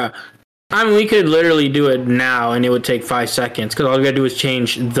 Yeah. I mean, we could literally do it now, and it would take 5 seconds, because all we gotta do is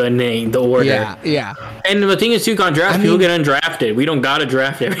change the name, the order. Yeah. And the thing is, too, on draft, people get undrafted. We don't gotta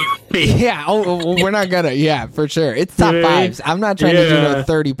draft everybody. Yeah, we're not gonna. Yeah, for sure. It's top fives. I'm not trying to do a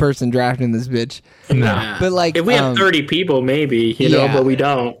 30-person draft in this bitch. No. But like, if we have 30 people, maybe, you know, but we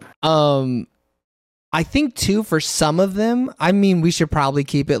don't. I think too, for some of them, I mean, we should probably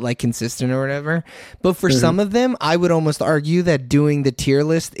keep it like consistent or whatever. But for some of them, I would almost argue that doing the tier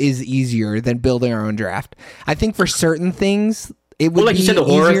list is easier than building our own draft. I think for certain things, it would be you said, the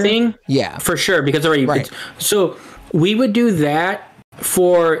horror thing? Yeah. For sure, because already. Right. So we would do that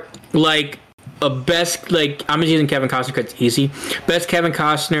for like a best, like, I'm just using Kevin Costner because it's easy. Best Kevin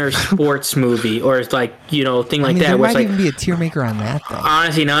Costner sports movie, or it's like, you know, thing like that. There might like, even be a tier maker on that, though.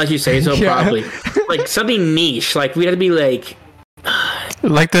 Honestly, now that you say so, probably. Like something niche. Like we had to be like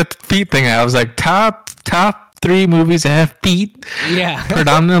the feet thing. I was like, top 3 movies that have feet. Yeah.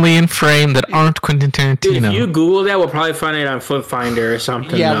 Predominantly in frame that aren't Quentin Tarantino. Dude, if you Google that, we'll probably find it on Foot Finder or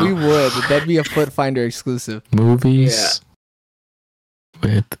something. Yeah, we would. That'd be a Foot Finder exclusive. Movies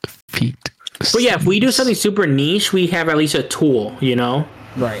with feet. But yeah, if we do something super niche, we have at least a tool, you know?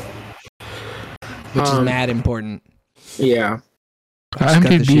 Right. Which is mad important. Yeah.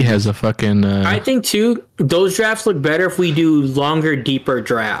 IMDb has a fucking... I think, too, those drafts look better if we do longer, deeper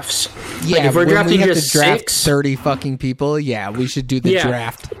drafts. Yeah, like if we're drafting just 6... 30 fucking people, we should do the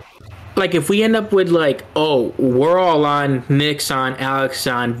draft. Like, if we end up with, like, oh, we're all on, Nick's on, Alex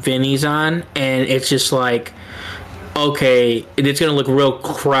on, Vinny's on, and it's just like... okay, it's gonna look real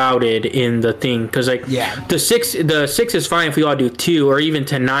crowded in the thing because like the six is fine if we all do 2 or even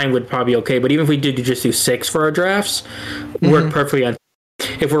to 9 would probably be okay, but even if we did just do 6 for our drafts, work perfectly on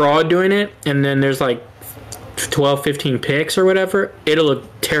if we're all doing it, and then there's like 12, 15 picks or whatever, it'll look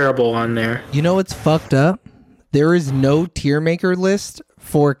terrible on there. You know what's fucked up? There is no tier maker list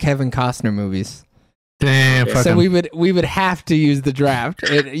for Kevin Costner movies. Damn. So we would have to use the draft.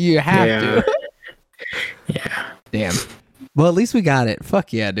 You have to. Yeah. Damn. Well, at least we got it.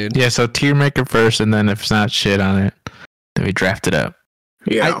 Fuck yeah, dude. Yeah. So tier maker first, and then if it's not shit on it, then we draft it up.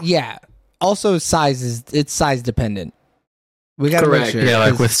 Yeah. Also, it's size dependent. We gotta make sure. Yeah,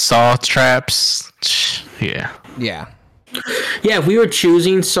 like with saw traps. Yeah. Yeah. Yeah, if we were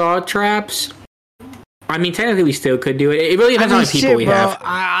choosing saw traps, I mean, technically we still could do it. It really depends on how many people we have.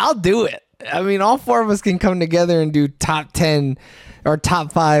 I'll do it. I mean, all four of us can come together and do top 10 or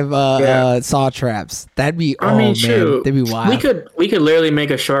top 5 saw traps. That'd be, shoot. That'd be wild. We could literally make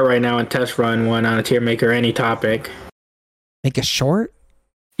a short right now and test run one on a tier maker, any topic. Make a short?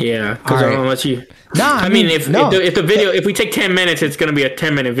 Yeah, because unless you... Nah, I mean, if the video... If we take 10 minutes, it's going to be a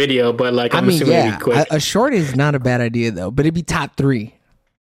 10-minute video, but like, I'm assuming it'd be quick. A short is not a bad idea, though, but it'd be top 3.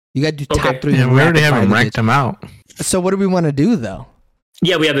 You got to do top 3. Yeah, we already haven't ranked them out. So what do we want to do, though?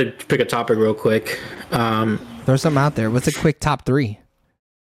 Yeah, we have to pick a topic real quick. Throw something out there. What's a quick top 3?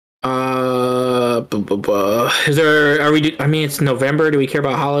 Is there? Are we? I mean, it's November. Do we care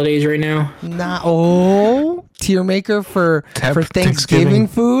about holidays right now? Nah. Oh, tier maker for Thanksgiving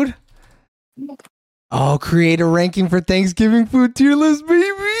food. Oh, create a ranking for Thanksgiving food tier list,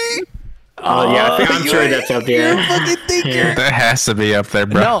 baby. Oh yeah, I'm sure that's up there. Yeah. That has to be up there,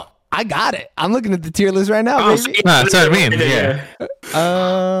 bro. No, I got it. I'm looking at the tier list right now, baby. No, that's what I mean. Yeah.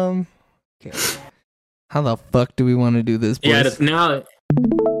 Okay. How the fuck do we want to do this, boys? Yeah. Now,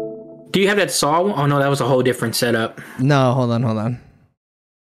 do you have that saw? Oh no, that was a whole different setup. No, hold on.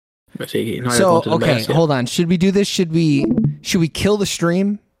 So okay, hold on. Should we do this? Should we kill the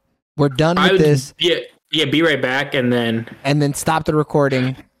stream? We're done with this. Yeah. Be right back, and then stop the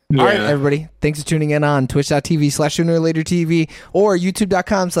recording. Yeah. All right, everybody. Thanks for tuning in on twitch.tv/SoonerOrLaterTV or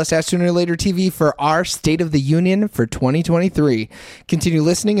youtube.com/SoonerOrLaterTV for our State of the Union for 2023. Continue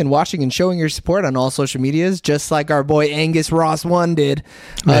listening and watching and showing your support on all social medias, just like our boy Angus Ross 1 did.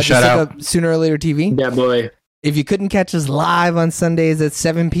 Shout out. Sooner or Later TV. Yeah, boy. If you couldn't catch us live on Sundays at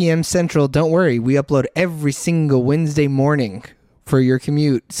 7 p.m. Central, don't worry. We upload every single Wednesday morning for your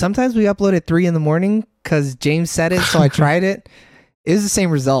commute. Sometimes we upload at 3 in the morning because James said it, so I tried it. It was the same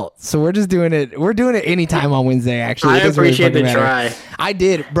result. So we're just doing it. We're doing it anytime on Wednesday, actually. I appreciate the try. I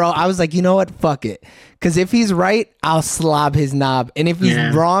did, bro. I was like, you know what? Fuck it. Because if he's right, I'll slob his knob. And if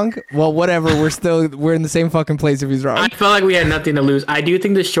he's wrong, well, whatever. We're in the same fucking place if he's wrong. I felt like we had nothing to lose. I do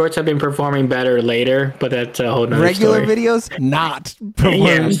think the shorts have been performing better later, but that's a whole nother Regular story. Videos, not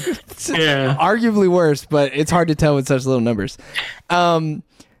performing. Yeah. Arguably worse, but it's hard to tell with such little numbers.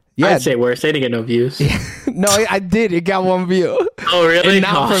 Yeah. I'd say worse. They didn't get no views. No, I did. It got 1 view. Oh, really? And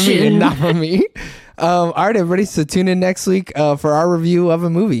not from me. Not from me. All right, everybody. So tune in next week for our review of a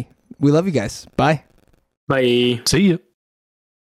movie. We love you guys. Bye. Bye. See you.